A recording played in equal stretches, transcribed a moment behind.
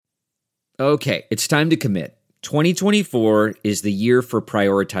Okay, it's time to commit. 2024 is the year for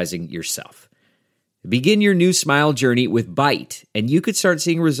prioritizing yourself. Begin your new smile journey with Byte, and you could start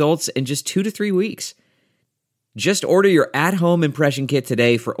seeing results in just 2 to 3 weeks. Just order your at-home impression kit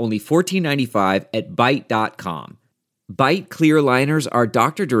today for only $14.95 at Byte.com. Byte clear liners are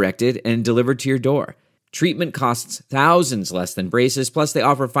doctor-directed and delivered to your door. Treatment costs thousands less than braces, plus they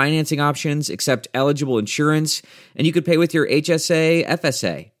offer financing options, accept eligible insurance, and you could pay with your HSA,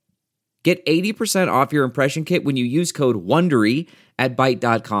 FSA. Get 80% off your impression kit when you use code WONDERY at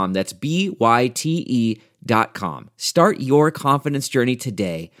Byte.com. That's BYTE.com. Start your confidence journey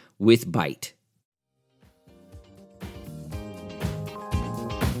today with Byte.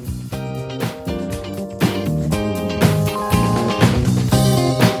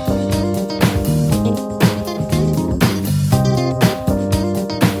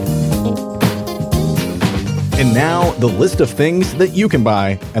 And now, the list of things that you can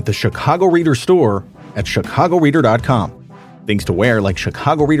buy at the Chicago Reader store at chicagoreader.com. Things to wear like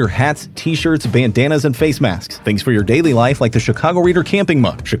Chicago Reader hats, t-shirts, bandanas, and face masks. Things for your daily life like the Chicago Reader camping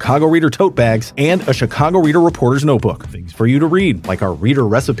mug, Chicago Reader tote bags, and a Chicago Reader reporter's notebook. Things for you to read like our Reader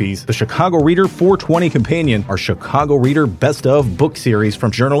recipes, the Chicago Reader 420 Companion, our Chicago Reader Best of book series from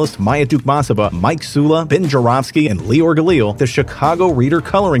journalists Maya Dukmasova, Mike Sula, Ben Jarofsky, and Lior Galil, the Chicago Reader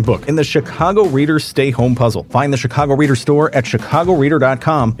coloring book, and the Chicago Reader Stay Home puzzle. Find the Chicago Reader store at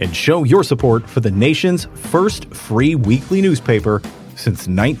chicagoreader.com and show your support for the nation's first free weekly newspaper since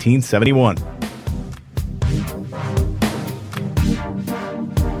 1971.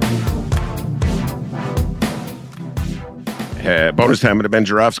 Bonus time of the Ben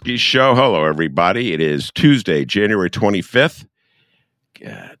Jarofsky Show. Hello, everybody. It is Tuesday, January 25th.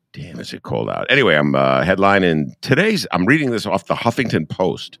 God damn, is it cold out. Anyway, I'm headlining today's, I'm reading this off the Huffington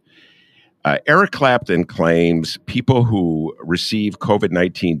Post. Eric Clapton claims people who receive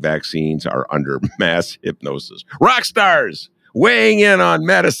COVID-19 vaccines are under mass hypnosis. Rock stars weighing in on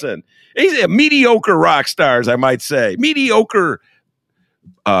medicine. He's a mediocre rock stars, I might say. Mediocre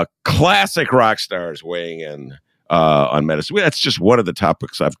classic rock stars weighing in on medicine. That's just one of the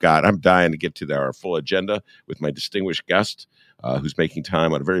topics I've got. I'm dying to get to our full agenda with my distinguished guest, who's making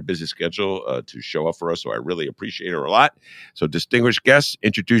time on a very busy schedule to show up for us. So I really appreciate her a lot. So distinguished guests,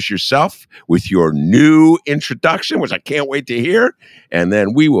 introduce yourself with your new introduction, which I can't wait to hear. And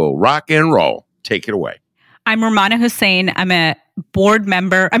then we will rock and roll. Take it away. I'm Rummana Husssain. I'm a board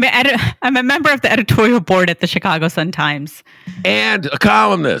member. I'm a member of the editorial board at the Chicago Sun-Times. And a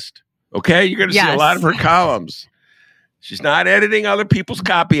columnist. Okay? You're going to see a lot of her columns. She's not editing other people's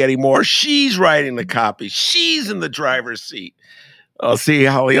copy anymore. She's writing the copy. She's in the driver's seat. I'll see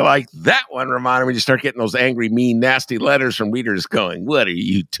how you like that one, Rummana, when you start getting those angry, mean, nasty letters from readers going, what are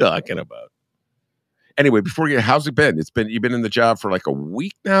you talking about? Anyway, before you, how's it been? You've been in the job for like a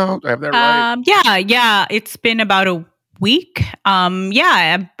week now? Do I have that right? Yeah. It's been about a week. I'm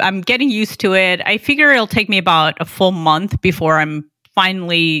getting used to it. I figure it'll take me about a full month before I'm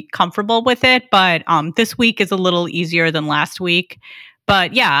finally comfortable with it. But this week is a little easier than last week.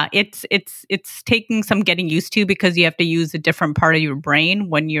 But yeah, it's taking some getting used to because you have to use a different part of your brain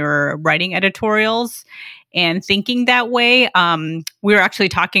when you're writing editorials and thinking that way. We were actually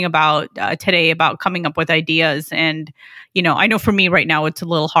talking about today about coming up with ideas. And, I know for me right now, it's a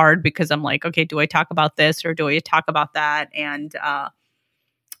little hard because I'm like, okay, do I talk about this or do I talk about that? And,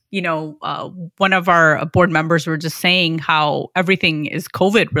 one of our board members were just saying how everything is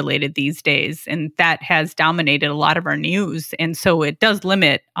COVID related these days, and that has dominated a lot of our news. And so it does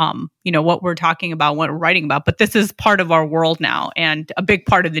limit, what we're talking about, what we're writing about. But this is part of our world now and a big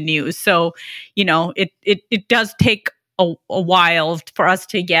part of the news. So, it does take a while for us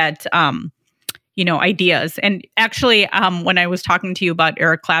to get, ideas. And actually, when I was talking to you about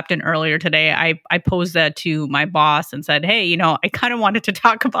Eric Clapton earlier today, I posed that to my boss and said, hey, I kind of wanted to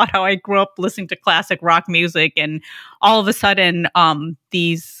talk about how I grew up listening to classic rock music. And all of a sudden,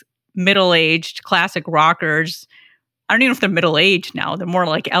 these middle-aged classic rockers, I don't even know if they're middle-aged now, they're more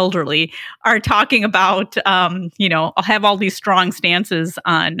like elderly, are talking about, I'll have all these strong stances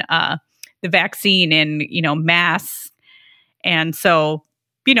on the vaccine and, masks. And so,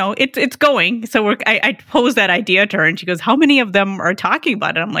 it's going. So I posed that idea to her and she goes, how many of them are talking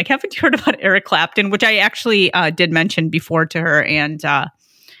about it? I'm like, haven't you heard about Eric Clapton? Which I actually did mention before to her. And, I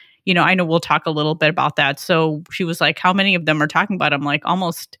know we'll talk a little bit about that. So she was like, how many of them are talking about it? I'm like,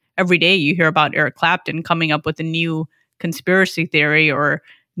 almost every day you hear about Eric Clapton coming up with a new conspiracy theory or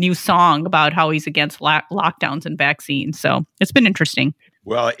new song about how he's against lockdowns and vaccines. So it's been interesting.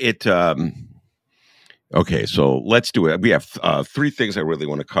 Well, Okay, so let's do it. We have three things I really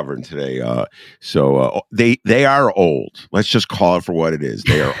want to cover in today. They are old. Let's just call it for what it is.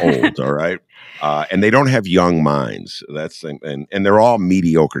 They are old, all right? And they don't have young minds. And they're all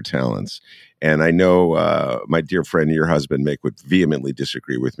mediocre talents. And I know my dear friend, your husband, Mick, would vehemently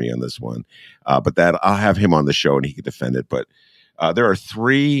disagree with me on this one. But that I'll have him on the show and he can defend it. But there are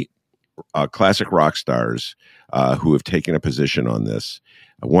three classic rock stars who have taken a position on this.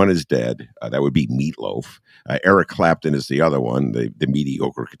 One is dead. That would be Meatloaf. Eric Clapton is the other one, the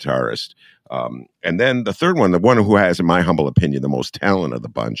mediocre guitarist. And then the third one, the one who has, in my humble opinion, the most talent of the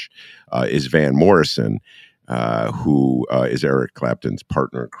bunch, is Van Morrison, who is Eric Clapton's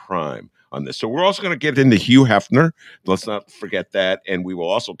partner in crime on this. So we're also going to get into Hugh Hefner. Let's not forget that. And we will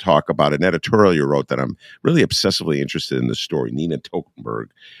also talk about an editorial you wrote that I'm really obsessively interested in this story, Nina Totenberg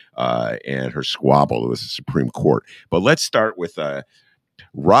and her squabble with the Supreme Court. But let's start with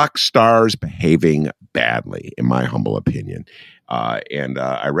rock stars behaving badly, in my humble opinion.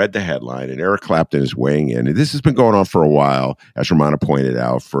 I read the headline, and Eric Clapton is weighing in. And this has been going on for a while, as Rummana pointed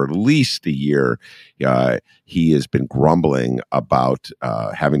out, for at least a year. He has been grumbling about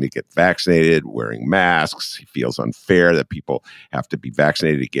having to get vaccinated, wearing masks. He feels unfair that people have to be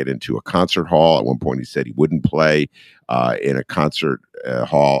vaccinated to get into a concert hall. At one point, he said he wouldn't play in a concert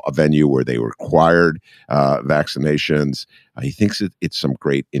hall, a venue where they required vaccinations. He thinks it's some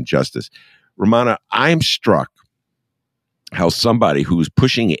great injustice. Rummana, I'm struck how somebody who's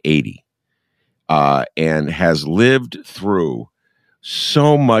pushing 80 and has lived through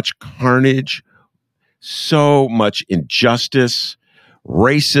so much carnage, so much injustice,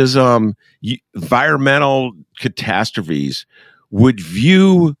 racism, environmental catastrophes would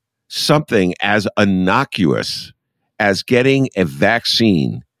view something as innocuous as getting a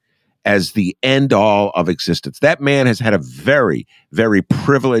vaccine as the end all of existence. That man has had a very, very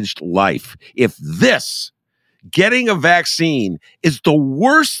privileged life. If this, getting a vaccine, is the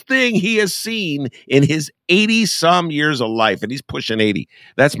worst thing he has seen in his 80-some years of life, and he's pushing 80.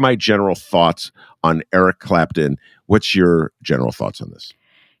 That's my general thoughts on Eric Clapton. What's your general thoughts on this?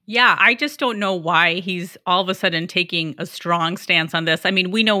 Yeah, I just don't know why he's all of a sudden taking a strong stance on this. I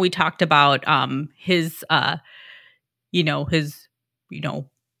mean, we know we talked about his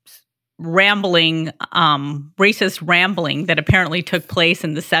rambling, racist rambling that apparently took place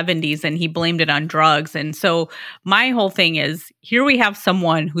in the 70s, and he blamed it on drugs. And so my whole thing is, here we have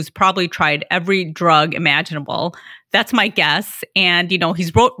someone who's probably tried every drug imaginable. That's my guess. And,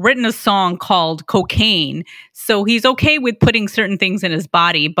 he's written a song called Cocaine. So he's okay with putting certain things in his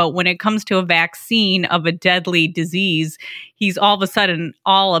body. But when it comes to a vaccine of a deadly disease, he's all of a sudden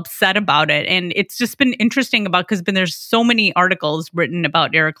all upset about it. And it's just been interesting because there's so many articles written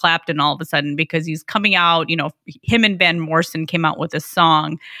about Eric Clapton all of a sudden, because he's coming out, him and Van Morrison came out with a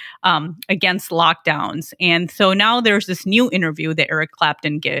song against lockdowns. And so now there's this new interview that Eric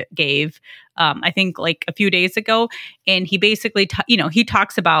Clapton gave, I think like a few days ago. And he basically, he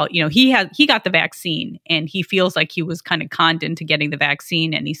talks about, he got the vaccine and he feels like he was kind of conned into getting the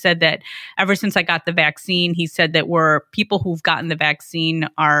vaccine. And he said that ever since I got the vaccine, he said that people who've gotten the vaccine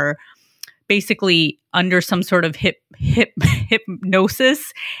are basically under some sort of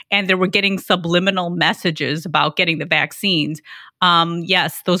hypnosis, and they were getting subliminal messages about getting the vaccines.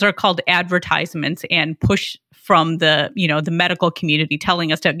 Yes, those are called advertisements and push from the medical community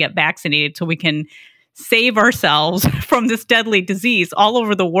telling us to get vaccinated so we can save ourselves from this deadly disease all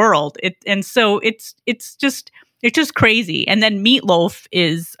over the world. It's just crazy. And then Meatloaf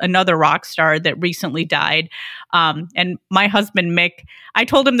is another rock star that recently died. And my husband, Mick, I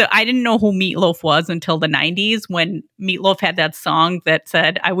told him that I didn't know who Meatloaf was until the 90s, when Meatloaf had that song that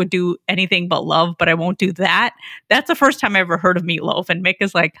said, I would do anything but love, but I won't do that. That's the first time I ever heard of Meatloaf. And Mick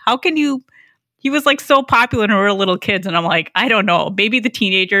is like, how can you? He was like so popular when we were little kids. And I'm like, I don't know. Maybe the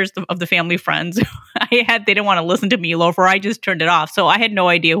teenagers of the family friends they didn't want to listen to Meatloaf, or I just turned it off. So I had no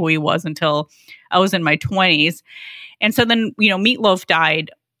idea who he was until I was in my 20s. And so then, Meatloaf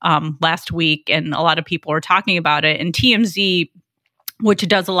died last week, and a lot of people are talking about it. And TMZ, which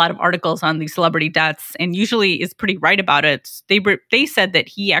does a lot of articles on these celebrity deaths and usually is pretty right about it, they said that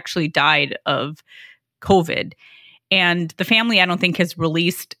he actually died of COVID. And the family, I don't think, has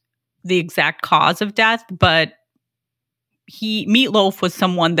released the exact cause of death, but Meatloaf was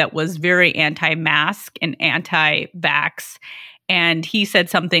someone that was very anti-mask and anti-vax. And he said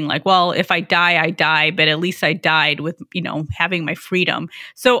something like, well, if I die, I die, but at least I died with, having my freedom.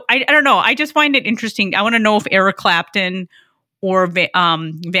 So I don't know. I just find it interesting. I want to know if Eric Clapton or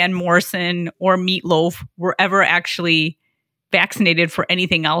Van Morrison or Meatloaf were ever actually vaccinated for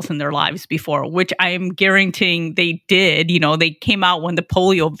anything else in their lives before, which I'm guaranteeing they did. They came out when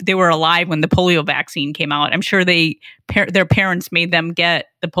they were alive when the polio vaccine came out. I'm sure their parents made them get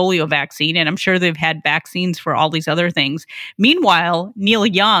the polio vaccine, and I'm sure they've had vaccines for all these other things. Meanwhile, Neil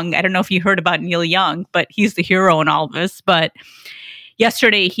Young, I don't know if you heard about Neil Young, but he's the hero in all of this. But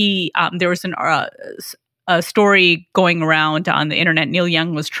yesterday, there was a story going around on the internet. Neil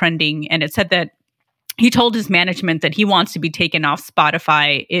Young was trending, and it said that he told his management that he wants to be taken off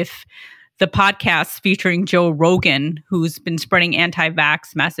Spotify if the podcasts featuring Joe Rogan, who's been spreading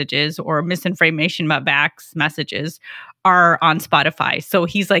anti-vax messages or misinformation about vax messages, are on Spotify. So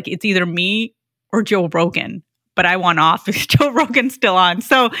he's like, it's either me or Joe Rogan, but I want off if Joe Rogan's still on.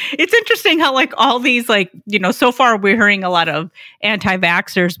 So it's interesting how all these so far we're hearing a lot of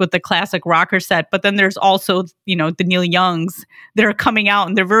anti-vaxxers with the classic rocker set, but then there's also, the Neil Youngs that are coming out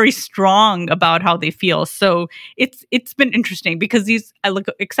and they're very strong about how they feel. So it's been interesting because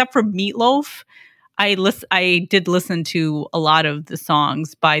except for Meatloaf, I did listen to a lot of the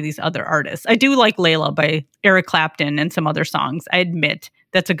songs by these other artists. I do like Layla by Eric Clapton and some other songs. I admit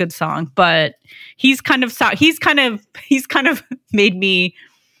that's a good song, but he's kind of made me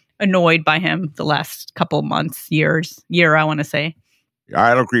annoyed by him the last couple of months, year, I want to say.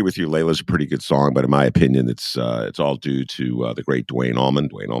 I don't agree with you. Layla's a pretty good song, but in my opinion, it's all due to the great Duane Allman.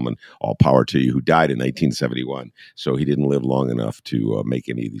 Duane Allman, all power to you, who died in 1971. So he didn't live long enough to make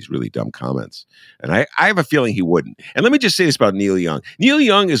any of these really dumb comments. And I have a feeling he wouldn't. And let me just say this about Neil Young. Neil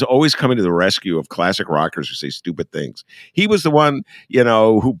Young is always coming to the rescue of classic rockers who say stupid things. He was the one,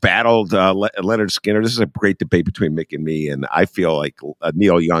 who battled Leonard Skinner. This is a great debate between Mick and me. And I feel like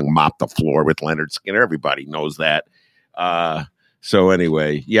Neil Young mopped the floor with Leonard Skinner. Everybody knows that. So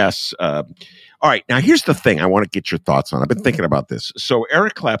anyway, yes. All right. Now, here's the thing I want to get your thoughts on. I've been thinking about this. So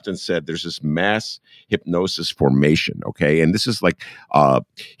Eric Clapton said there's this mass hypnosis formation, okay? And this is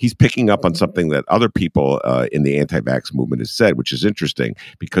he's picking up on something that other people in the anti-vax movement has said, which is interesting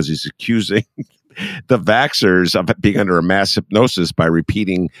because he's accusing the vaxxers of being under a mass hypnosis by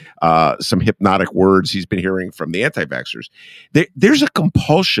repeating some hypnotic words he's been hearing from the anti-vaxxers. There's a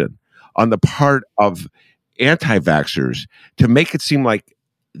compulsion on the part of anti-vaxxers to make it seem like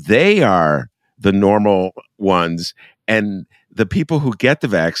they are the normal ones and the people who get the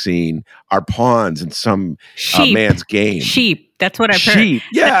vaccine are pawns in some man's game. Sheep. That's what I've heard. Sheep.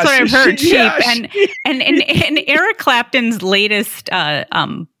 Yes. That's what I've heard. Sheep. Yes. And Eric Clapton's latest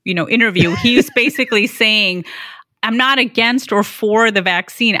interview, he's basically saying, I'm not against or for the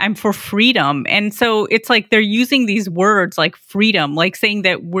vaccine. I'm for freedom. And so it's like they're using these words like freedom, like saying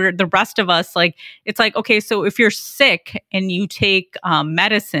that we're the rest of us. Like, it's like, okay, so if you're sick and you take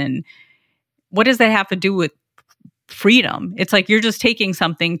medicine, what does that have to do with freedom? It's like you're just taking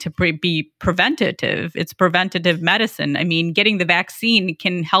something to be preventative. It's preventative medicine. I mean, getting the vaccine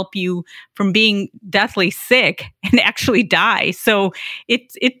can help you from being deathly sick and actually die. So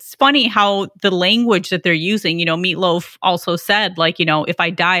it's funny how the language that they're using, Meatloaf also said, if I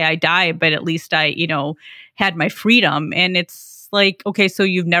die, I die, but at least I, had my freedom. And it's like, okay, so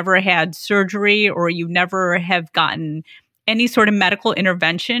you've never had surgery or you never have gotten any sort of medical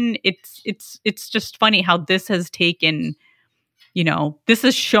intervention. It's just funny how this has taken, this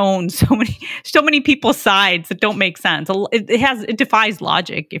has shown so many people's sides that don't make sense. It defies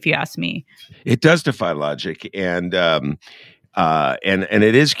logic, if you ask me. It does defy logic, and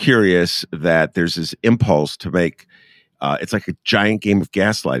it is curious that there's this impulse to make. It's like a giant game of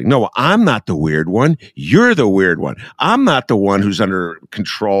gaslighting. No, I'm not the weird one. You're the weird one. I'm not the one who's under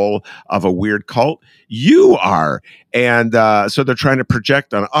control of a weird cult. You are. And so they're trying to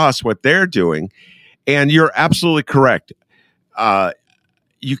project on us what they're doing. And you're absolutely correct.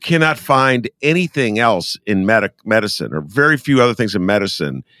 You cannot find anything else in medicine or very few other things in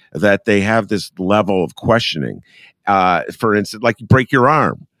medicine that they have this level of questioning. For instance, like you break your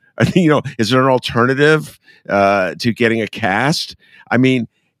arm. Is there an alternative to getting a cast? I mean,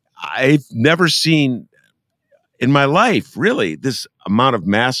 I've never seen in my life, really, this amount of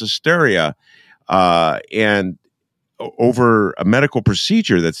mass hysteria and over a medical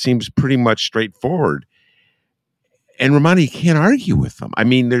procedure that seems pretty much straightforward. And Rummana, you can't argue with them. I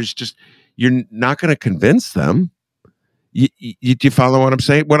mean, you're not going to convince them. Do you follow what I'm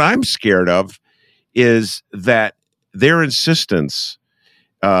saying? What I'm scared of is that their insistence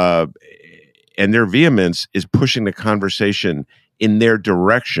and their vehemence is pushing the conversation in their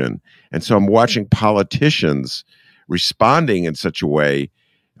direction. And so I'm watching politicians responding in such a way.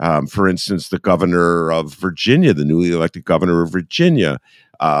 For instance, the governor of Virginia, the newly elected governor of Virginia,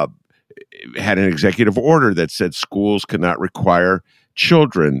 had an executive order that said schools could not require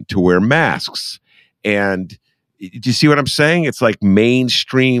children to wear masks. And, Do you see what I'm saying? It's like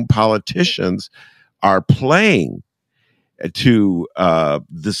mainstream politicians are playing to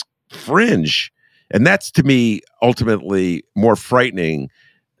this fringe. And that's, to me, ultimately more frightening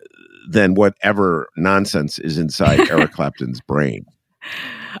than whatever nonsense is inside Eric Clapton's brain.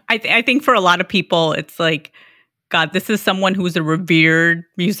 I think for a lot of people, it's like, God, this is someone who's a revered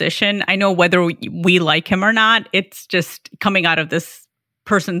musician. I know whether we like him or not, it's just coming out of this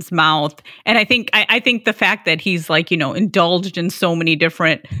person's mouth. And I think the fact that he's like, indulged in so many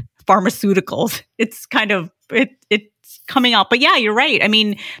different pharmaceuticals, it's kind of, it's coming out. But yeah, you're right. I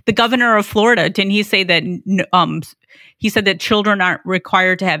mean, the governor of Florida, didn't he say that, he said that children aren't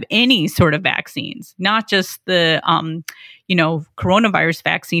required to have any sort of vaccines, not just the, coronavirus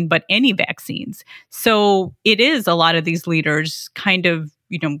vaccine, but any vaccines. So it is a lot of these leaders kind of,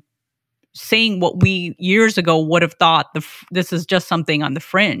 saying what we years ago would have thought this is just something on the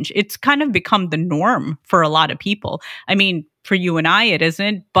fringe. It's kind of become the norm for a lot of people. I mean, for you and I, it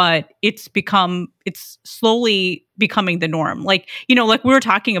isn't, but it's slowly becoming the norm. Like we were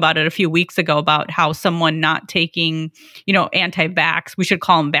talking about it a few weeks ago about how someone not taking, anti-vax, we should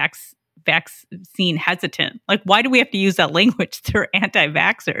call them vaccine hesitant. Like, why do we have to use that language? They're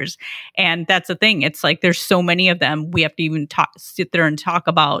anti-vaxxers. And that's the thing. It's like, there's so many of them. We have to even sit there and talk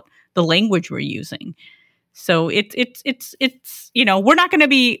about the language we're using. So it's we're not going to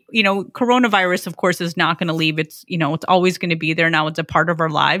be, coronavirus, of course, is not going to leave. It's, it's always going to be there now. It's a part of our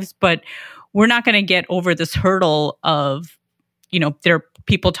lives, but we're not going to get over this hurdle of, there are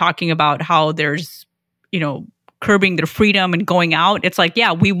people talking about how there's, curbing their freedom and going out. It's like,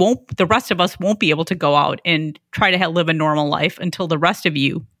 yeah, the rest of us won't be able to go out and try to live a normal life until the rest of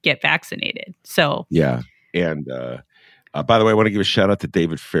you get vaccinated. So, yeah. And, by the way, I want to give a shout out to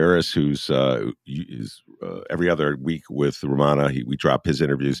David Ferris, who's every other week with Rummana. We drop his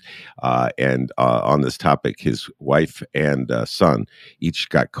interviews. And on this topic, his wife and son each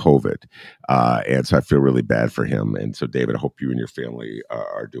got COVID. And so I feel really bad for him. And so, David, I hope you and your family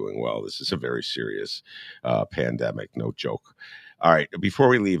are doing well. This is a very serious pandemic, no joke. All right. Before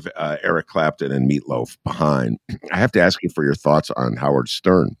we leave Eric Clapton and Meatloaf behind, I have to ask you for your thoughts on Howard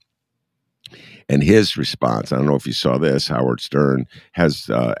Stern. And his response, I don't know if you saw this, Howard Stern has,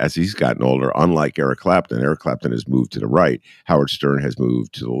 as he's gotten older, unlike Eric Clapton has moved to the right. Howard Stern has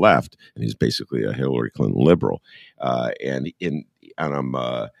moved to the left, and he's basically a Hillary Clinton liberal. And I'm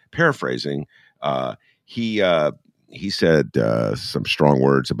paraphrasing, he said some strong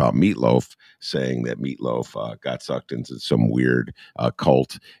words about Meatloaf, saying that Meatloaf got sucked into some weird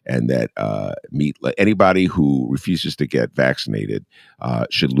cult, and that anybody who refuses to get vaccinated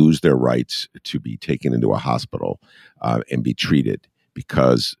should lose their rights to be taken into a hospital and be treated,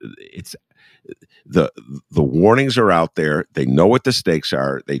 because it's the warnings are out there. They know what the stakes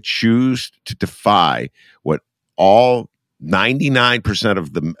are. They choose to defy what all 99%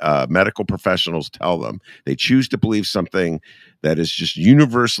 of the medical professionals tell them. They choose to believe something that is just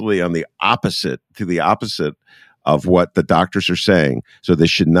universally on the opposite of what the doctors are saying. So they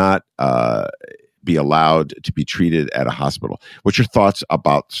should not be allowed to be treated at a hospital. What's your thoughts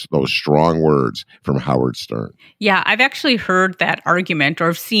about those strong words from Howard Stern? Yeah, I've actually heard that argument, or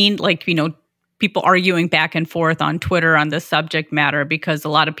I've seen people arguing back and forth on Twitter on this subject matter, because a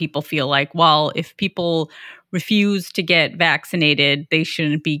lot of people feel like, well, if people refuse to get vaccinated, they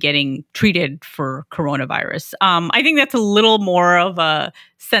shouldn't be getting treated for coronavirus. I think that's a little more of a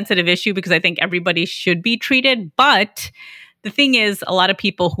sensitive issue, because I think everybody should be treated. But the thing is, a lot of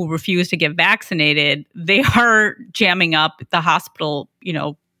people who refuse to get vaccinated, they are jamming up the hospitals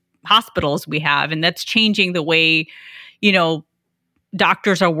we have. And that's changing the way,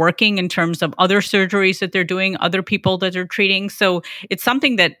 doctors are working in terms of other surgeries that they're doing, other people that they're treating. So it's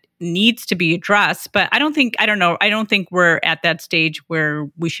something that needs to be addressed. But I don't think we're at that stage where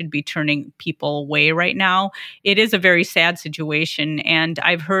we should be turning people away right now. It is a very sad situation. And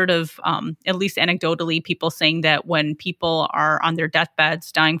I've heard of, at least anecdotally, people saying that when people are on their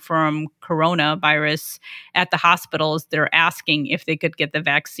deathbeds dying from coronavirus at the hospitals, they're asking if they could get the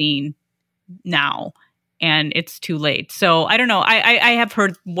vaccine now. And it's too late. So I don't know. I have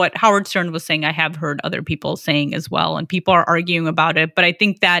heard what Howard Stern was saying. I have heard other people saying as well. And people are arguing about it. But I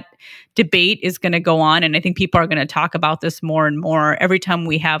think that debate is going to go on. And I think people are going to talk about this more and more every time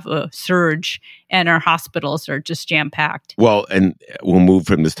we have a surge and our hospitals are just jam-packed. Well, and we'll move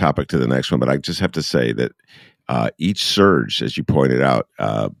from this topic to the next one. But I just have to say that each surge, as you pointed out,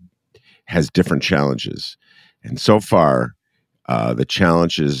 has different challenges. And so far, the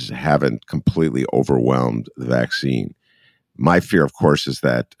challenges haven't completely overwhelmed the vaccine. My fear, of course, is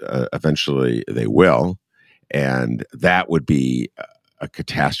that eventually they will, and that would be a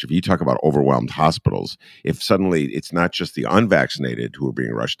catastrophe. You talk about overwhelmed hospitals. If suddenly it's not just the unvaccinated who are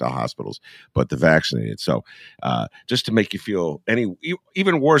being rushed to hospitals, but the vaccinated. So just to make you feel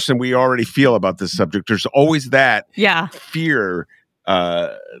even worse than we already feel about this subject, there's always that fear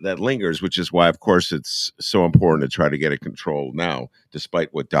that lingers, which is why, of course, it's so important to try to get it controlled now,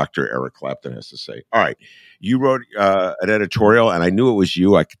 despite what Dr. Eric Clapton has to say. All right. You wrote an editorial, and I knew it was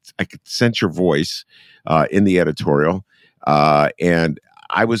you. I could sense your voice in the editorial. And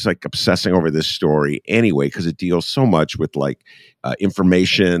I was like obsessing over this story anyway, because it deals so much with like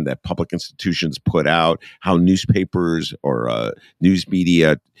information that public institutions put out, how newspapers or news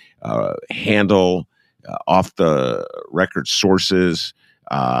media handle off the record sources,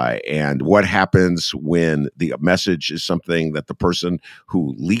 and what happens when the message is something that the person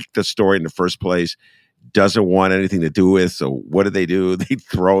who leaked the story in the first place doesn't want anything to do with. So what do? They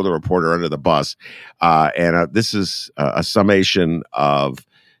throw the reporter under the bus. And this is a summation of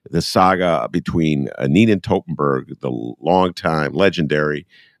the saga between Nina Totenberg, the longtime legendary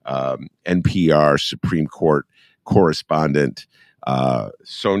NPR Supreme Court correspondent,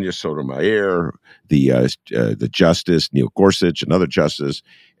 Sonia Sotomayor, the Justice Neil Gorsuch, another justice,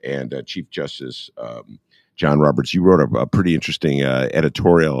 and Chief Justice John Roberts. You wrote a pretty interesting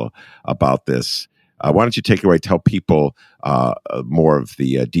editorial about this. Why don't you take it away, tell people more of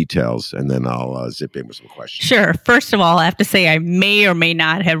the details, and then I'll zip in with some questions. Sure. First of all, I have to say I may or may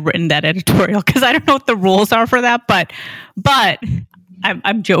not have written that editorial because I don't know what the rules are for that, but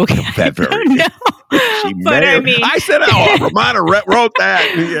I'm joking. That very no. But I mean, I said, Rummana wrote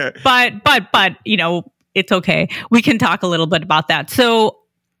that. Yeah. But it's okay. We can talk a little bit about that. So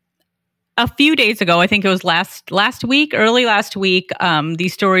a few days ago, I think it was early last week,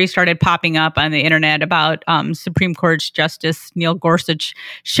 these stories started popping up on the internet about Supreme Court Justice Neil Gorsuch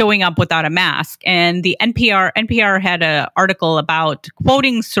showing up without a mask. And the NPR had an article about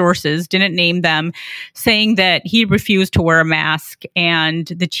quoting sources, didn't name them, saying that he refused to wear a mask. And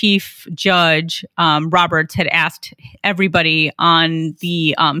the Chief Judge, Roberts, had asked everybody on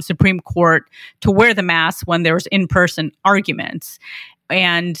the Supreme Court to wear the mask when there was in-person arguments.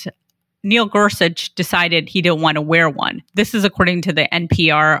 And Neil Gorsuch decided he didn't want to wear one. This is according to the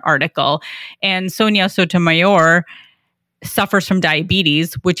NPR article. And Sonia Sotomayor suffers from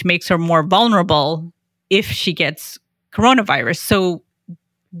diabetes, which makes her more vulnerable if she gets coronavirus. So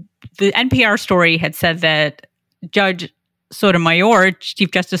the NPR story had said that Judge Sotomayor,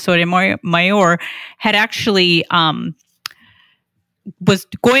 Chief Justice Sotomayor, had actually was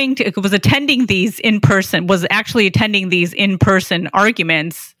attending these in-person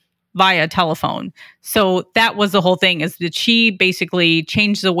arguments via telephone. So that was the whole thing, is that she basically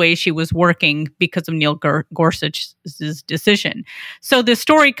changed the way she was working because of Neil Gorsuch's decision. So the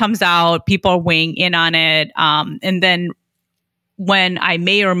story comes out, people are weighing in on it. And then when I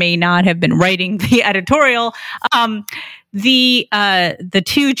may or may not have been writing the editorial, the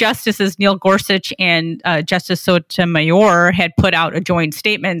two justices, Neil Gorsuch and Justice Sotomayor, had put out a joint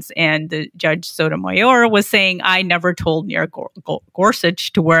statements, and the Judge Sotomayor was saying, I never told Neil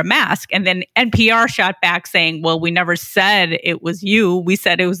Gorsuch to wear a mask. And then NPR shot back saying, well, we never said it was you. We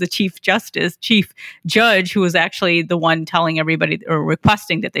said it was the Chief Judge, who was actually the one telling everybody or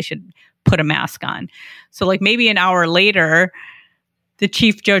requesting that they should put a mask on. So like maybe an hour later, the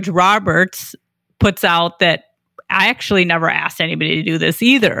Chief Judge Roberts puts out that I actually never asked anybody to do this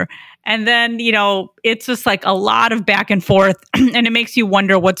either. And then, it's just like a lot of back and forth, and it makes you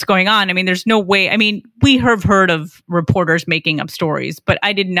wonder what's going on. I mean, there's no way. I mean, we have heard of reporters making up stories, but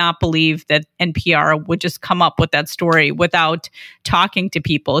I did not believe that NPR would just come up with that story without talking to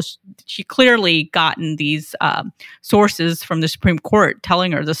people. She clearly gotten these sources from the Supreme Court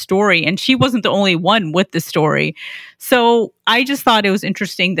telling her the story, and she wasn't the only one with the story. So I just thought it was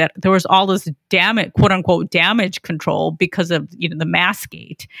interesting that there was all this quote unquote damage control because of the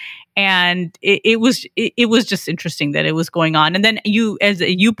Maskgate. And it was just interesting that it was going on. And then as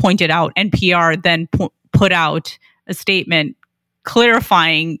you pointed out, NPR then put out a statement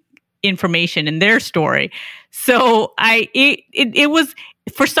clarifying information in their story. So it was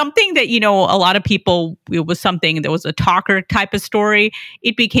for something that, a lot of people, it was something that was a talker type of story.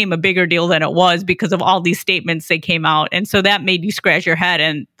 It became a bigger deal than it was because of all these statements that came out. And so that made you scratch your head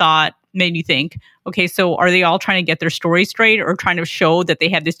and made you think, okay, so are they all trying to get their story straight or trying to show that they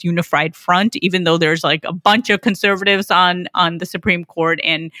have this unified front, even though there's like a bunch of conservatives on the Supreme Court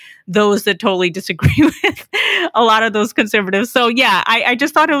and those that totally disagree with a lot of those conservatives. So yeah, I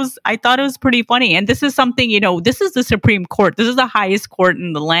just thought it was pretty funny. And this is something, this is the Supreme Court. This is the highest court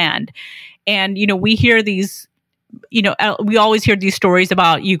in the land. And, we hear these we always hear these stories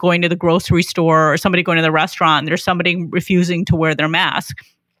about you going to the grocery store or somebody going to the restaurant and there's somebody refusing to wear their mask.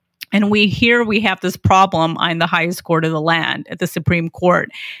 And we have this problem on the highest court of the land at the Supreme Court.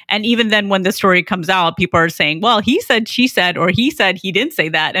 And even then when the story comes out, people are saying, well, he said, she said, or he said, he didn't say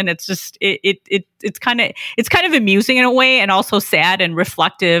that. And it's just, it's kind of amusing in a way and also sad and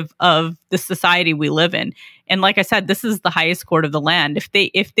reflective of the society we live in. And like I said, this is the highest court of the land. If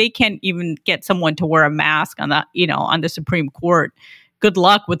they can't even get someone to wear a mask on the Supreme Court, good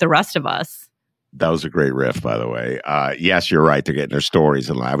luck with the rest of us. That was a great riff, by the way. Yes, you're right. They're getting their stories.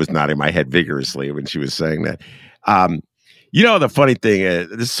 And I was nodding my head vigorously when she was saying that. The funny thing,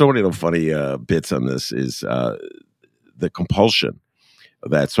 there's so many little funny bits on this, is the compulsion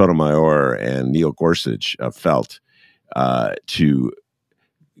that Sotomayor and Neil Gorsuch felt to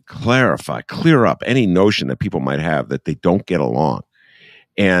clear up any notion that people might have that they don't get along.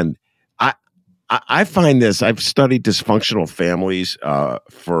 And I find this, I've studied dysfunctional families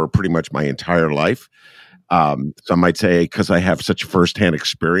for pretty much my entire life. Some might say because I have such firsthand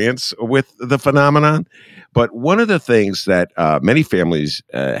experience with the phenomenon. But one of the things that many families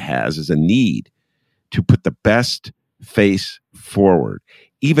has is a need to put the best face forward,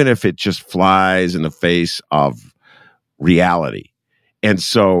 even if it just flies in the face of reality. And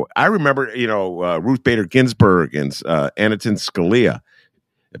so I remember, Ruth Bader Ginsburg and Antonin Scalia,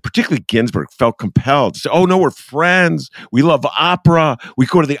 particularly Ginsburg, felt compelled to say, oh, no, we're friends. We love opera. We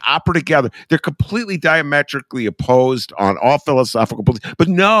go to the opera together. They're completely diametrically opposed on all philosophical beliefs. But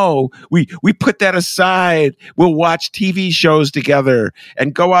no, we put that aside. We'll watch TV shows together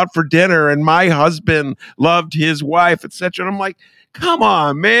and go out for dinner. And my husband loved his wife, etc. And I'm like, come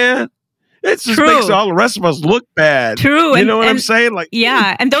on, man. It just makes all the rest of us look bad. True. You know what I'm saying? Like,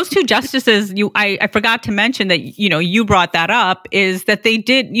 yeah. And those two justices, I forgot to mention that, you brought that up, is that they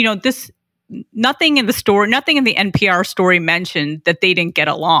did, nothing in the NPR story mentioned that they didn't get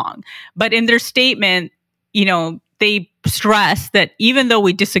along. But in their statement, they stress that even though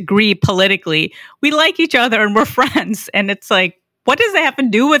we disagree politically, we like each other and we're friends. And it's like, what does that have to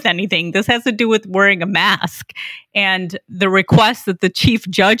do with anything? This has to do with wearing a mask and the request that the chief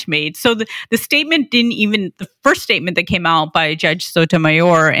judge made. So the statement the first statement that came out by Judge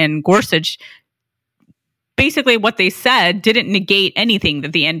Sotomayor and Gorsuch, basically what they said didn't negate anything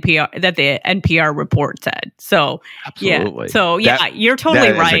that the NPR report said. So, absolutely. Yeah. So, you're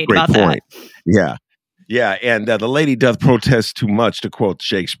totally right about point. That. Yeah. Yeah, and the lady doth protest too much, to quote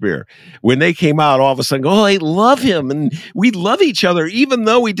Shakespeare. When they came out, all of a sudden, I love him, and we love each other, even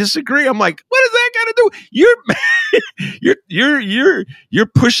though we disagree. I'm like, what does that got to do? You're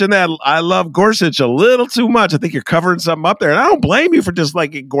pushing that I love Gorsuch a little too much. I think you're covering something up there, and I don't blame you for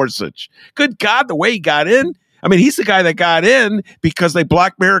disliking Gorsuch. Good God, the way he got in. I mean, he's the guy that got in because they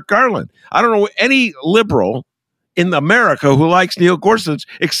blocked Merrick Garland. I don't know any liberal in America who likes Neil Gorsuch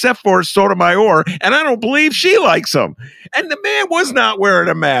except for Sotomayor, and I don't believe she likes him. And the man was not wearing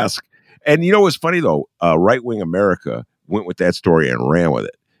a mask. And what's funny though? Right-wing America went with that story and ran with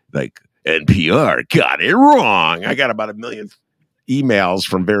it. Like, NPR got it wrong. I got about 1 million emails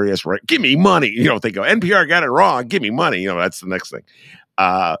from various give me money. They go, NPR got it wrong. Give me money. That's the next thing.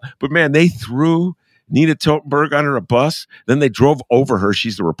 But man, they threw Nina Totenberg under a bus. Then they drove over her.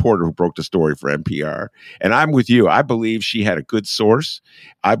 She's the reporter who broke the story for NPR. And I'm with you. I believe she had a good source.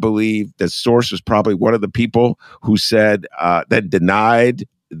 I believe the source was probably one of the people who said that denied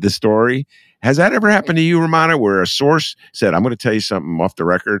the story. Has that ever happened to you, Rummana, where a source said, I'm going to tell you something off the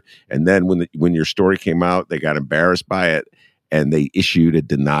record, and then when your story came out, they got embarrassed by it and they issued a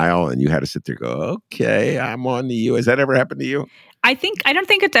denial and you had to sit there and go, okay, I'm on to you. Has that ever happened to you? I don't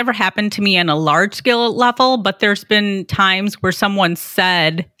think it's ever happened to me on a large scale level, but there's been times where someone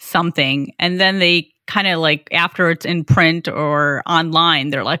said something and then they kind of like, after it's in print or online,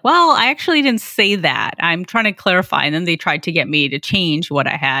 they're like, well, I actually didn't say that. I'm trying to clarify. And then they tried to get me to change what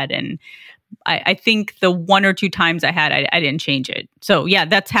I had. And I think the 1 or 2 times I had, I didn't change it. So yeah,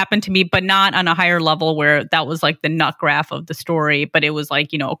 that's happened to me, but not on a higher level where that was like the nut graph of the story. But it was like,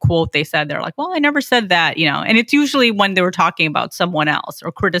 a quote they said, they're like, well, I never said that, and it's usually when they were talking about someone else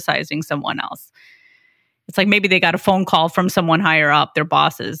or criticizing someone else. It's like maybe they got a phone call from someone higher up, their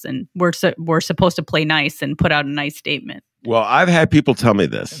bosses, and we're supposed to play nice and put out a nice statement. Well, I've had people tell me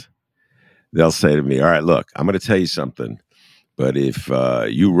this. They'll say to me, all right, look, I'm going to tell you something. But if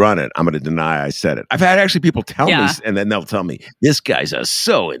you run it, I'm going to deny I said it. I've had actually people tell me, and then they'll tell me, this guy's a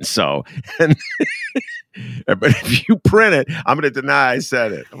so-and-so. But if you print it, I'm going to deny I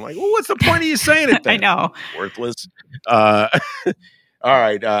said it. I'm like, well, what's the point of you saying it then? I know. Worthless. All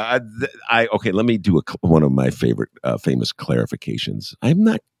right. Okay, let me do one of my favorite famous clarifications. I'm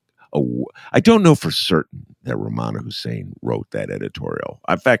not I don't know for certain that Rummana Husssain wrote that editorial.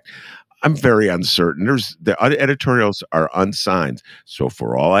 In fact, I'm very uncertain. The editorials are unsigned. So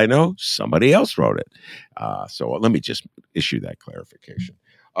for all I know, somebody else wrote it. So let me just issue that clarification.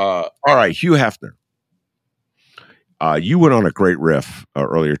 All right, Hugh Hefner. You went on a great riff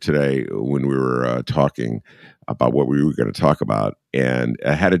earlier today when we were talking about what we were going to talk about, and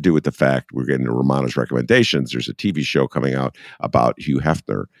it had to do with the fact we're getting to Rummana's recommendations. There's a TV show coming out about Hugh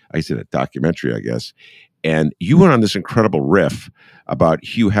Hefner. I said a documentary, I guess. And you went on this incredible riff about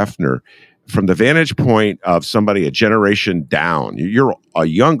Hugh Hefner from the vantage point of somebody a generation down. You're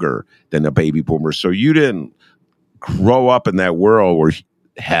younger than a baby boomer, so you didn't grow up in that world where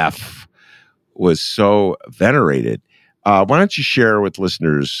Hef was so venerated. Why don't you share with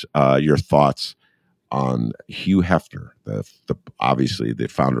listeners your thoughts on Hugh Hefner, the obviously the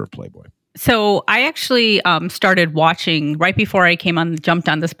founder of Playboy? So I actually started watching right before I jumped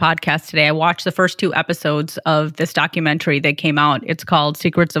on this podcast today. I watched the first 2 episodes of this documentary that came out. It's called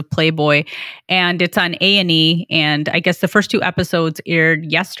Secrets of Playboy, and it's on A&E. And I guess the first 2 episodes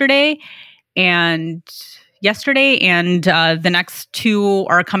aired yesterday, and the next 2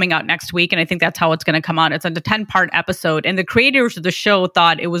 are coming out next week. And I think that's how it's going to come out. It's a 10-part episode. And the creators of the show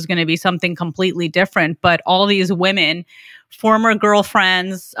thought it was going to be something completely different. But all these women, former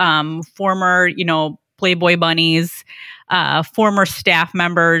girlfriends, former, Playboy bunnies, former staff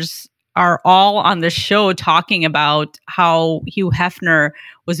members are all on the show talking about how Hugh Hefner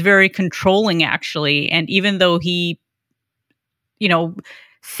was very controlling, actually. And even though he,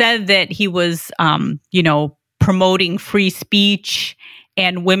 said that he was, promoting free speech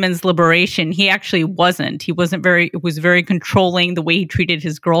and women's liberation, he actually wasn't. He wasn't it was very controlling. The way he treated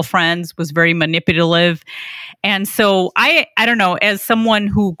his girlfriends was very manipulative. And so I don't know, as someone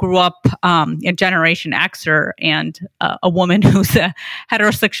who grew up a Generation Xer and a woman who's a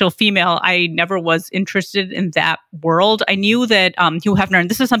heterosexual female, I never was interested in that world. I knew that Hugh Hefner, and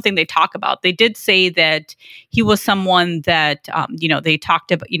this is something they talk about, they did say that he was someone that, they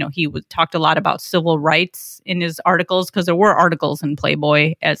talked about, he talked a lot about civil rights in his articles, because there were articles in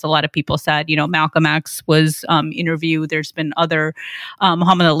Playboy, as a lot of people said. Malcolm X was interviewed. There's been other,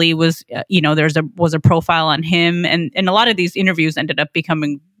 Muhammad Ali was, was a profile on him, and a lot of these interviews ended up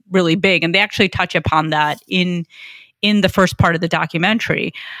becoming really big, and they actually touch upon that in the first part of the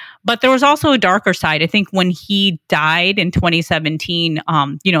documentary. But there was also a darker side. I think when he died in 2017,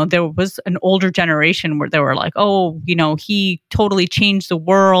 there was an older generation where they were like, oh, he totally changed the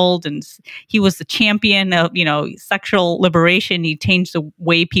world, and he was the champion of, sexual liberation. He changed the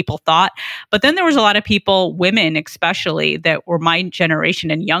way people thought. But then there was a lot of people, women especially, that were my generation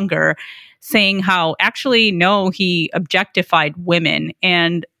and younger, saying how actually, no, he objectified women,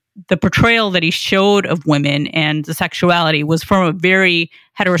 and the portrayal that he showed of women and the sexuality was from a very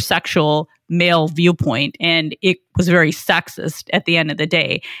heterosexual male viewpoint, and it was very sexist at the end of the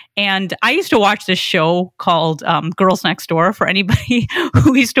day. And I used to watch this show called Girls Next Door. For anybody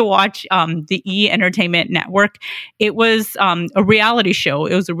who used to watch the E! Entertainment Network, it was a reality show.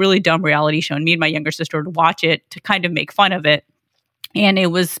 It was a really dumb reality show, and me and my younger sister would watch it to kind of make fun of it. And it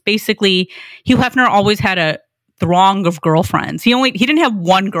was basically, Hugh Hefner always had a throng of girlfriends. He didn't have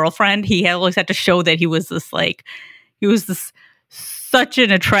one girlfriend. He always had to show that he was such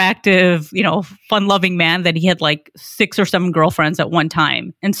an attractive, fun-loving man, that he had like 6 or 7 girlfriends at one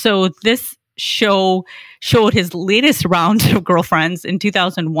time. And so this show showed his latest round of girlfriends in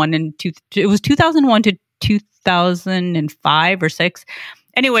 2001 it was 2001 to 2005 or 6.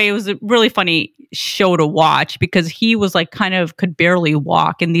 Anyway, it was a really funny show to watch, because he was like could barely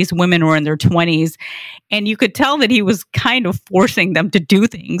walk, and these women were in their 20s, and you could tell that he was kind of forcing them to do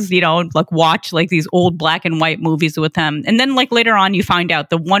things, like watch like these old black and white movies with them. And then like later on, you find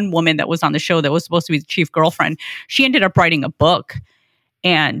out the one woman that was on the show that was supposed to be the chief girlfriend, she ended up writing a book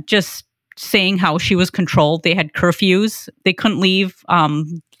and just saying how she was controlled. They had curfews. They couldn't leave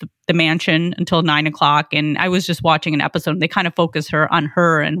the mansion until 9:00. And I was just watching an episode, and they kind of focused on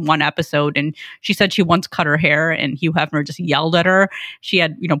her in one episode. And she said she once cut her hair, and Hugh Hefner just yelled at her. She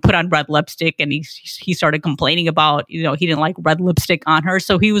had, put on red lipstick, and he started complaining about, he didn't like red lipstick on her.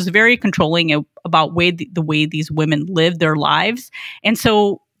 So he was very controlling about the way these women lived their lives. And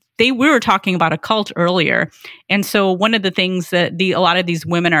so we were talking about a cult earlier. And so one of the things that a lot of these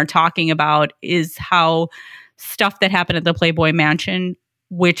women are talking about is how stuff that happened at the Playboy Mansion,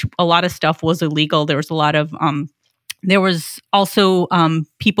 which a lot of stuff was illegal. There was a lot of, there was also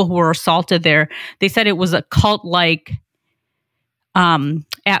people who were assaulted there. They said it was a cult-like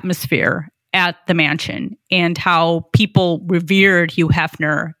atmosphere at the mansion, and how people revered Hugh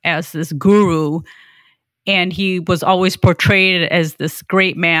Hefner as this guru, And he was always portrayed as this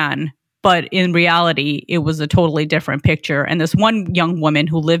great man, but in reality, it was a totally different picture. And this one young woman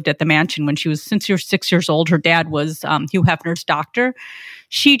who lived at the mansion since she was 6 years old, her dad was Hugh Hefner's doctor.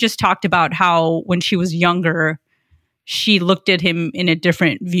 She just talked about how when she was younger, she looked at him in a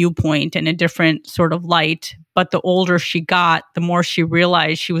different viewpoint and a different sort of light. But the older she got, the more she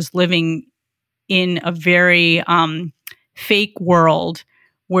realized she was living in a very fake world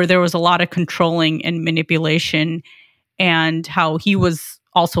where there was a lot of controlling and manipulation, and how he was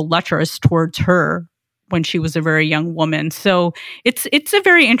also lecherous towards her when she was a very young woman. So it's a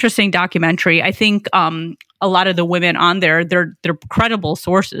very interesting documentary. I think a lot of the women on there, they're credible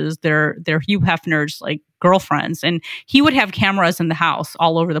sources. They're Hugh Hefner's like girlfriends, and he would have cameras in the house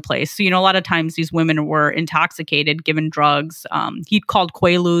all over the place. So, a lot of times these women were intoxicated, given drugs. He'd called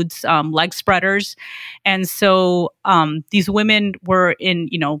Quaaludes leg spreaders. And so these women were in,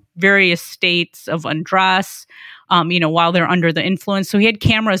 various states of undress, while they're under the influence. So he had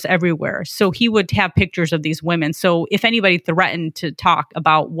cameras everywhere. So he would have pictures of these women. So if anybody threatened to talk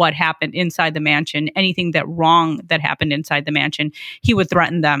about what happened inside the mansion, anything wrong that happened inside the mansion, he would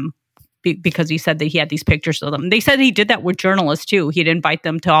threaten them because he said that he had these pictures of them. They said he did that with journalists too. He'd invite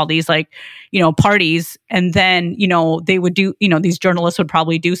them to all these parties, and then, they would do, these journalists would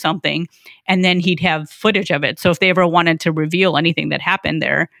probably do something, and then he'd have footage of it. So if they ever wanted to reveal anything that happened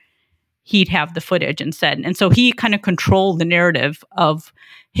there, he'd have the footage instead. And so he kind of controlled the narrative of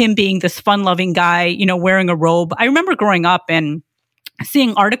him being this fun-loving guy, wearing a robe. I remember growing up and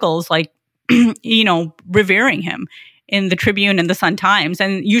seeing articles like, revering him in the Tribune and the Sun-Times.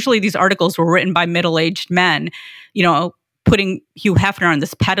 And usually these articles were written by middle-aged men, putting Hugh Hefner on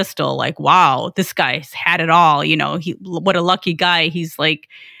this pedestal, like, wow, this guy's had it all. What a lucky guy. He's like,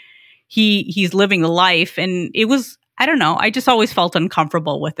 he's living the life. And it was, I don't know, I just always felt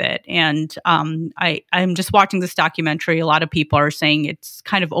uncomfortable with it. And I'm just watching this documentary. A lot of people are saying it's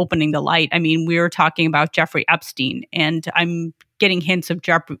kind of opening the light. I mean, we were talking about Jeffrey Epstein, and I'm getting hints of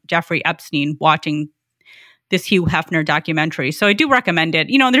Jeffrey Epstein watching this Hugh Hefner documentary. So I do recommend it.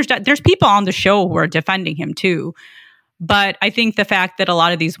 There's people on the show who are defending him too. But I think the fact that a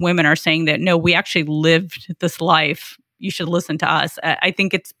lot of these women are saying that, no, we actually lived this life, you should listen to us. I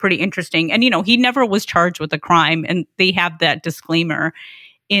think it's pretty interesting. And, he never was charged with a crime, and they have that disclaimer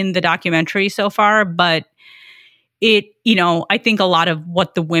in the documentary so far. But I think a lot of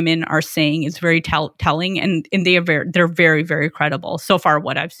what the women are saying is very telling, and they're very, very credible so far,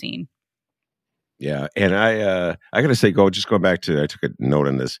 what I've seen. Yeah. And I got to say, going back to, I took a note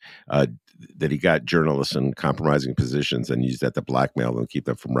on this, that he got journalists in compromising positions and used that to blackmail them, keep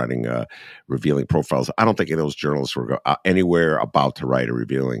them from writing revealing profiles. I don't think any of those journalists were anywhere about to write a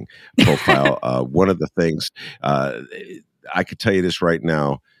revealing profile. One of the things, I could tell you this right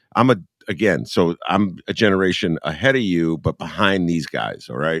now, I'm a generation ahead of you, but behind these guys.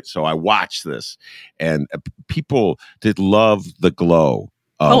 All right. So I watched this, and people did love the glow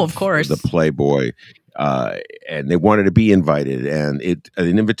of course, the Playboy. And they wanted to be invited, and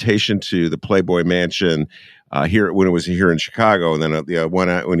an invitation to the Playboy Mansion here when it was here in Chicago, and then the one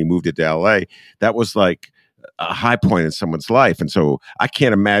when he moved it to LA, that was like a high point in someone's life. And so I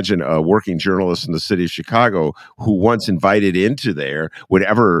can't imagine a working journalist in the city of Chicago who once invited into there would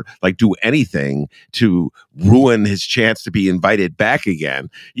ever do anything to ruin his chance to be invited back again.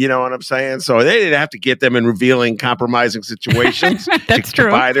 You know what I'm saying? So they didn't have to get them in revealing, compromising situations. That's true.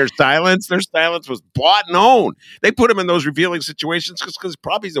 To buy their silence. Their silence was bought and owned. They put him in those revealing situations because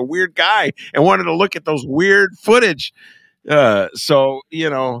probably he's a weird guy and wanted to look at those weird footage.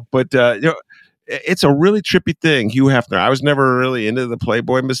 It's a really trippy thing, Hugh Hefner. I was never really into the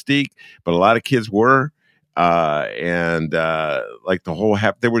Playboy mystique, but a lot of kids were. Like the whole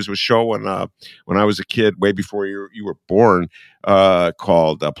there was a show when I was a kid, way before you were born,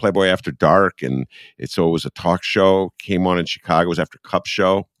 called Playboy After Dark, and it was a talk show, came on in Chicago. It was after Cup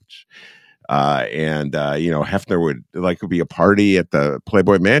Show. Hefner would be a party at the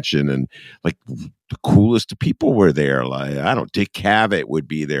Playboy Mansion, and the coolest people were there. Dick Cavett would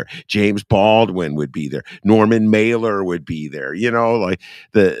be there. James Baldwin would be there. Norman Mailer would be there.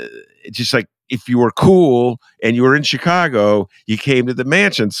 If you were cool and you were in Chicago, you came to the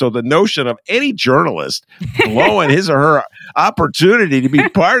mansion. So the notion of any journalist blowing his or her opportunity to be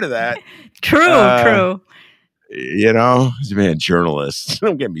part of that. True. Man, journalists,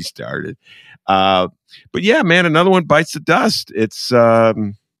 don't get me started. But yeah, man, another one bites the dust. It's,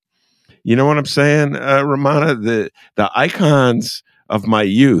 you know what I'm saying, Rummana? The icons of my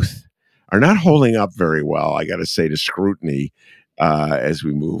youth are not holding up very well, I got to say, to scrutiny as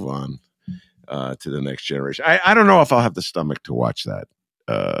we move on to the next generation. I don't know if I'll have the stomach to watch that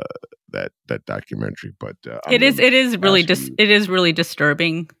that documentary. But it is really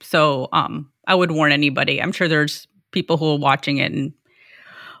disturbing. So I would warn anybody. I'm sure there's people who are watching it and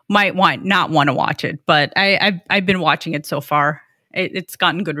might not want to watch it, but I've been watching it so far. It's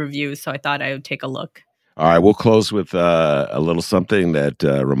gotten good reviews, so I thought I would take a look. All right, we'll close with a little something that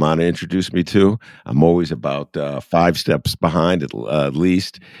Rummana introduced me to. I'm always about 5 steps behind at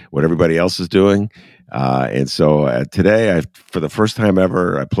least what everybody else is doing. And so today, for the first time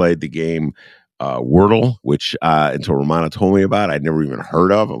ever, I played the game Wordle, which until Rummana told me about, I'd never even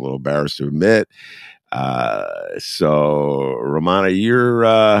heard of. I'm a little embarrassed to admit. So Rummana,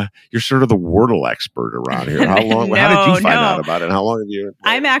 you're sort of the Wordle expert around here. How long? How did you find out about it? And how long have you?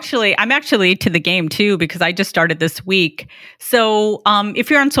 I'm actually to the game too, because I just started this week. So if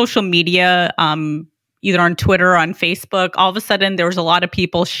you're on social media, either on Twitter or on Facebook, all of a sudden there was a lot of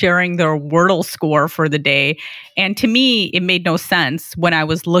people sharing their Wordle score for the day. And to me, it made no sense when I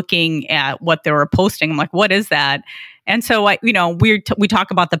was looking at what they were posting. I'm like, what is that? And so we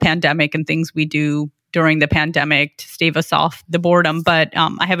talk about the pandemic and things we do during the pandemic to stave us off the boredom. But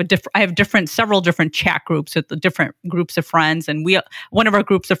I have several different chat groups with the different groups of friends, and one of our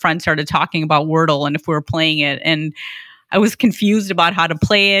groups of friends started talking about Wordle and if we were playing it, and I was confused about how to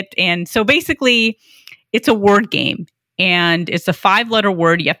play it. And so basically, it's a word game, and it's a 5-letter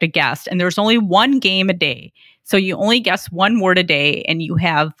word you have to guess, and there's only one game a day, so you only guess one word a day, and you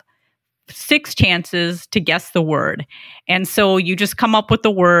have 6 chances to guess the word. And so you just come up with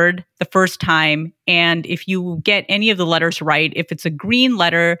the word the first time. And if you get any of the letters right, if it's a green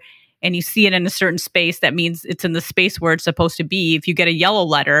letter and you see it in a certain space, that means it's in the space where it's supposed to be. If you get a yellow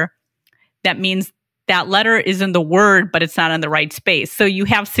letter, that means that letter is in the word, but it's not in the right space. So you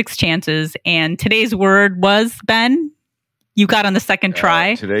have 6 chances. And today's word was, Ben, you got on the second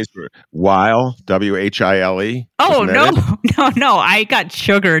try. Today's word, while, WHILE. Oh, no. I got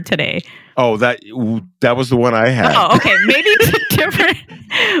sugar today. Oh, that was the one I had. Oh, okay. Maybe it's different.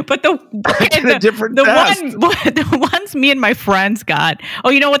 But the ones me and my friends got. Oh,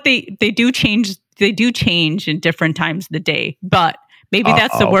 you know what? They do change. They do change in different times of the day. But maybe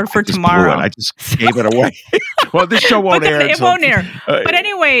that's the word for tomorrow. I just gave it away. Well, this show won't air. It won't air. But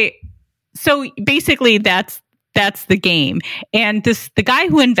anyway, so basically that's the game. And the guy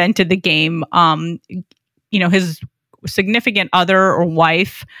who invented the game, his significant other or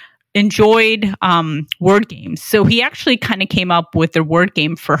wife enjoyed word games. So he actually kind of came up with the word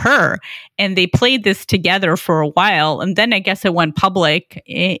game for her, and they played this together for a while. And then I guess it went public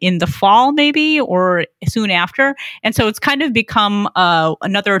in the fall, maybe, or soon after. And so it's kind of become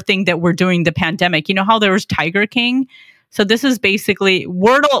another thing that we're doing the pandemic. You know how there was Tiger King? So this is basically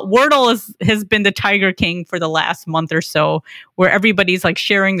Wordle has been the Tiger King for the last month or so, where everybody's like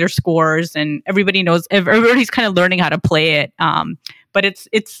sharing their scores and everybody's kind of learning how to play it. But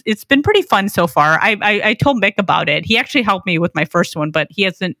it's been pretty fun so far. I told Mick about it. He actually helped me with my first one, but he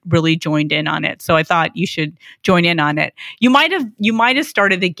hasn't really joined in on it. So I thought you should join in on it. You might have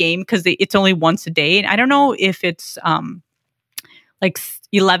started the game because it's only once a day, and I don't know if it's like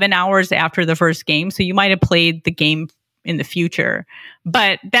 11 hours after the first game. So you might have played the game in the future,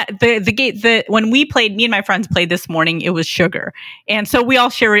 but when me and my friends played this morning, it was sugar, and so we all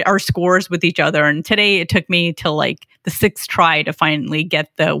share our scores with each other. And today it took me till like the 6th try to finally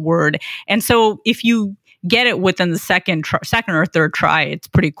get the word. And so if you get it within the second or third try, it's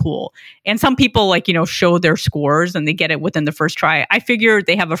pretty cool. And some people show their scores and they get it within the first try. I figure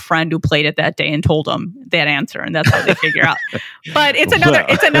they have a friend who played it that day and told them that answer, and that's how they figure out. But it's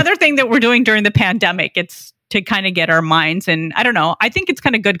another thing that we're doing during the pandemic. It's to kind of get our minds. And I don't know, I think it's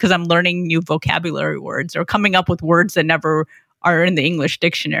kind of good because I'm learning new vocabulary words or coming up with words that never are in the English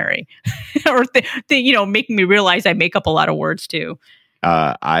dictionary or making me realize I make up a lot of words too.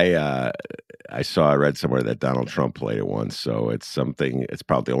 I read somewhere that Donald Trump played it once. So it's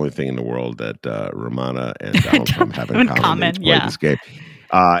probably the only thing in the world that Rummana and Donald Trump have in common. Yeah. This game.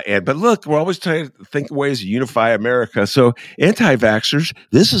 But look, we're always trying to think of ways to unify America. So anti-vaxxers,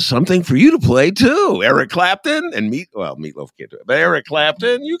 this is something for you to play too. Eric Clapton and Meatloaf can't do it, but Eric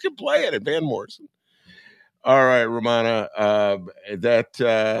Clapton, you can play it, and Van Morrison. All right, Rummana,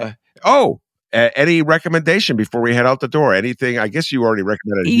 any recommendation before we head out the door? Anything? I guess you already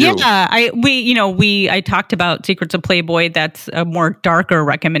recommended. Yeah, I talked about Secrets of Playboy. That's a more darker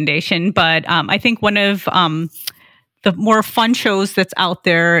recommendation, but I think one of the more fun shows that's out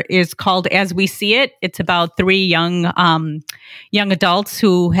there is called As We See It. It's about 3 young adults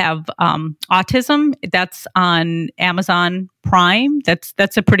who have autism. That's on Amazon Prime.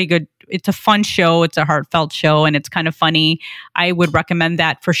 That's a pretty good a fun show. It's a heartfelt show, and it's kind of funny. I would recommend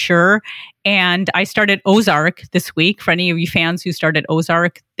that for sure. And I started Ozark this week. For any of you fans who started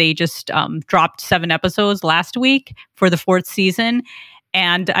Ozark, they just dropped 7 episodes last week for the 4th season.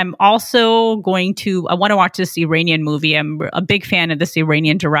 And I'm also I want to watch this Iranian movie. I'm a big fan of this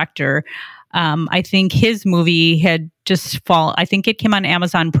Iranian director. I think his movie had I think it came on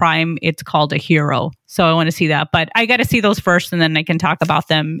Amazon Prime. It's called A Hero. So I want to see that. But I got to see those first, and then I can talk about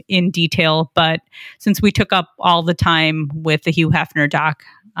them in detail. But since we took up all the time with the Hugh Hefner doc,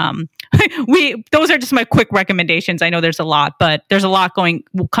 those are just my quick recommendations. I know there's a lot, but there's a lot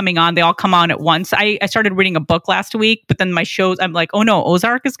coming on. They all come on at once. I started reading a book last week, but then my shows, I'm like, oh no,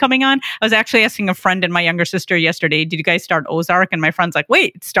 Ozark is coming on. I was actually asking a friend and my younger sister yesterday, did you guys start Ozark? And my friend's like,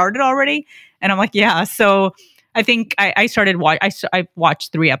 wait, it started already? And I'm like, yeah. So I think I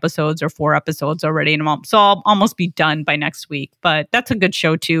watched 3 episodes or 4 episodes already, and so I'll almost be done by next week. But that's a good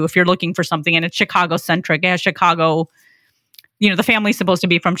show too if you're looking for something, and it's Chicago centric. It has Chicago. The family's supposed to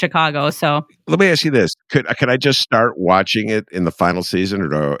be from Chicago. So let me ask you this: Could I just start watching it in the final season,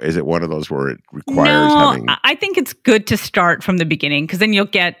 or is it one of those where it requires having? I think it's good to start from the beginning, because then you'll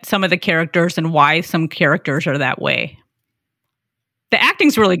get some of the characters and why some characters are that way. The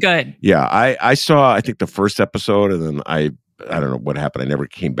acting's really good. Yeah, I saw, I think, the first episode, and then I don't know what happened. I never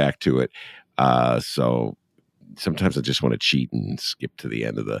came back to it. So sometimes I just want to cheat and skip to the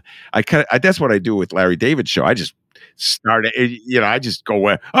end of that's what I do with Larry David's show. I just start it, I just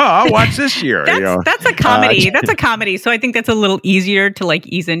go, I'll watch this year. That's a comedy. That's a comedy. So I think that's a little easier to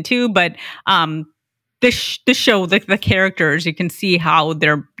ease into. But the show, the characters, you can see how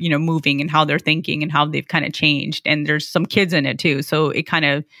they're, moving and how they're thinking and how they've kind of changed. And there's some kids in it too. So it kind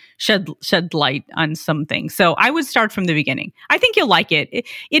of shed light on some things. So I would start from the beginning. I think you'll like it.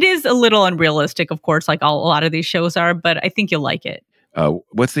 It is a little unrealistic, of course, like a lot of these shows are, but I think you'll like it.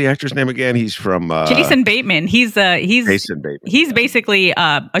 What's the actor's name again? He's from Jason Bateman. He's Jason Bateman. He's basically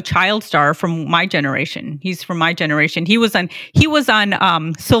a child star from my generation. He's from my generation. He was on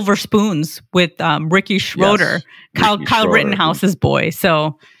Silver Spoons with Ricky Schroeder, yes, Kyle Rittenhouse's boy.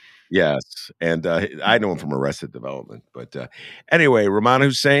 So yes, and I know him from Arrested Development. But anyway, Rummana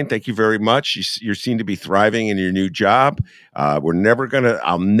Husssain, thank you very much. You seem to be thriving in your new job. I'll never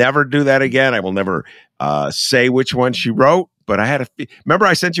do that again. I will never say which one she wrote. But remember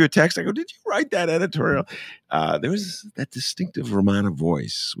I sent you a text. I go, did you write that editorial? There was that distinctive Rummana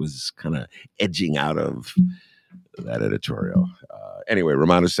voice was kind of edging out of that editorial. Anyway,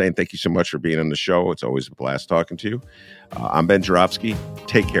 Rummana Husssain, thank you so much for being on the show. It's always a blast talking to you. I'm Ben Jarofsky.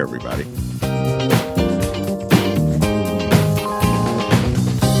 Take care, everybody.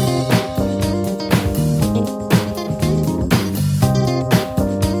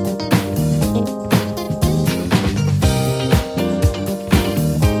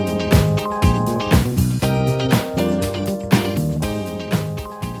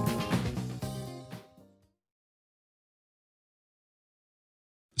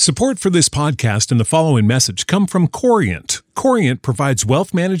 Support for this podcast and the following message come from Corient. Corient provides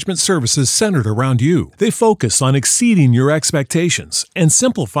wealth management services centered around you. They focus on exceeding your expectations and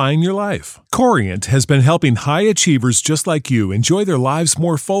simplifying your life. Corient has been helping high achievers just like you enjoy their lives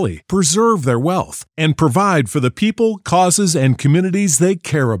more fully, preserve their wealth, and provide for the people, causes, and communities they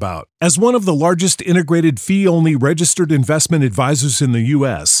care about. As one of the largest integrated fee-only registered investment advisors in the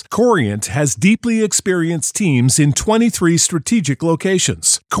U.S., Corient has deeply experienced teams in 23 strategic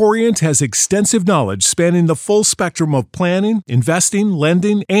locations. Corient has extensive knowledge spanning the full spectrum of planning, investing,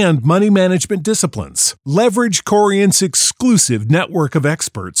 lending, and money management disciplines. Leverage Corient's exclusive network of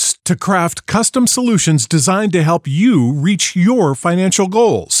experts to craft custom solutions designed to help you reach your financial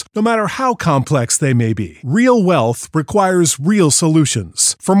goals, no matter how complex they may be. Real wealth requires real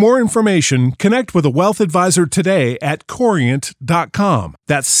solutions. For more information, connect with a wealth advisor today at Corient.com.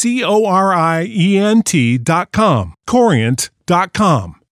 That's Corient.com. Corient.com.